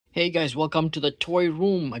Hey guys, welcome to the toy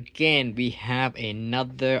room. Again, we have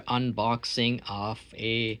another unboxing of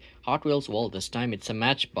a Hot Wheels. Well, this time it's a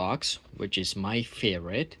Matchbox, which is my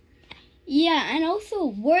favorite. Yeah, and also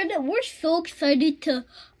we're so excited to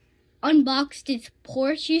unbox this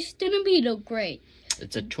Porsche. It's gonna be great.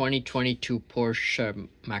 It's a 2022 Porsche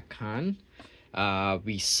Macan.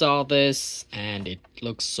 We saw this and it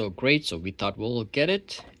looks so great, so we thought we'll get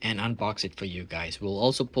it and unbox it for you guys. We'll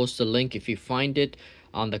also post a link if you find it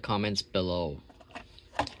on the comments below.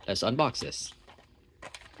 Let's unbox this.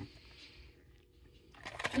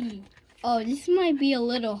 Oh, this might be a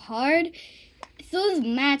little hard. Those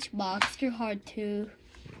Matchbox, they're hard too.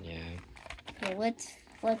 Yeah. Okay, let's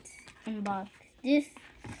unbox this.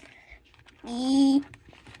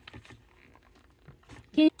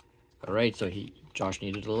 Alright, so Josh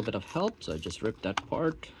needed a little bit of help, so I just ripped that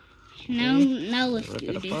part. Now let's rip do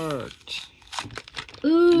it this. apart. Ooh,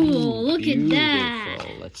 look beautiful. at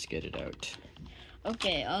that. Let's get it out.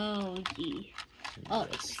 Okay, oh gee. Oh,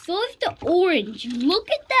 Yes. so is the orange. Look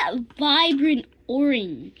at that vibrant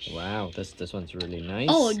orange. Wow, this one's really nice.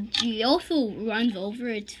 Oh, gee, it also runs over.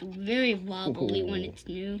 It's very wobbly when it's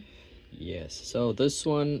new. Yes, so this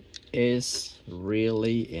one is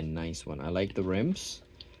really a nice one. I like the rims.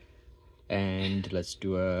 And let's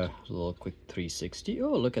do a little quick 360.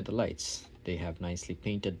 Oh, look at the lights. They have nicely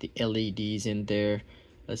painted the LEDs in there.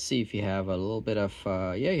 Let's see if you have a little bit of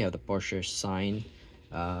yeah, you have the Porsche sign,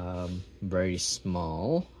 very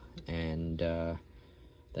small, and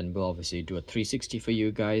then we'll obviously do a 360 for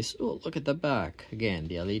you guys. Oh, look at the back again,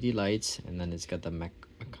 the LED lights, and then it's got the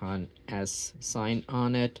Macan S sign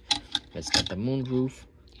on it. It's got the moonroof,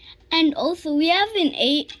 and also we have an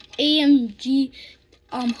AMG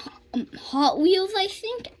Hot Wheels, I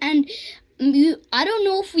think, and I don't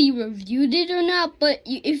know if we reviewed it or not, but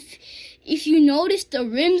if you notice, the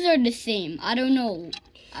rims are the same. I don't know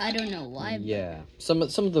why. Yeah, some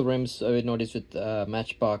of the rims I noticed with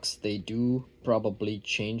Matchbox, they do probably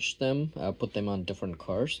change them, put them on different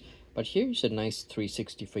cars. But here's a nice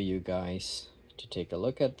 360 for you guys to take a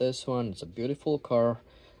look at this one. It's a beautiful car.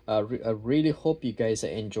 I really hope you guys are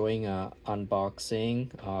enjoying unboxing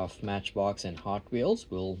of Matchbox and Hot Wheels.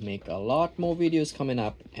 We'll make a lot more videos coming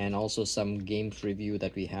up, and also some games review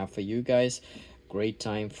that we have for you guys. Great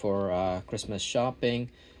time for Christmas shopping,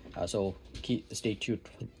 so stay tuned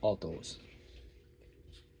for all those.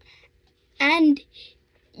 And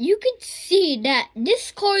you could see that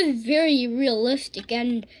this car is very realistic,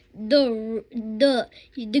 and the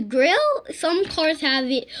grill, some cars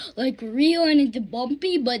have it like real and it's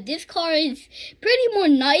bumpy, but this car is pretty more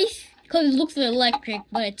nice because it looks electric,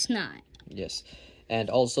 but it's not. Yes, and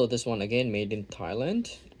also this one again made in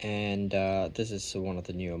Thailand, and this is one of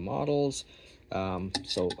the newer models.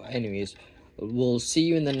 So anyways, we'll see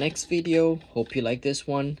you in the next video. Hope you like this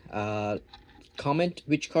one. Comment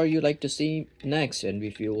which car you like to see next, and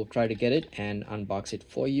if you will try to get it and unbox it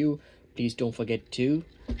for you. Please don't forget to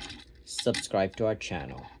subscribe to our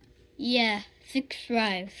channel. Yeah,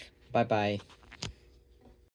 subscribe. Bye bye.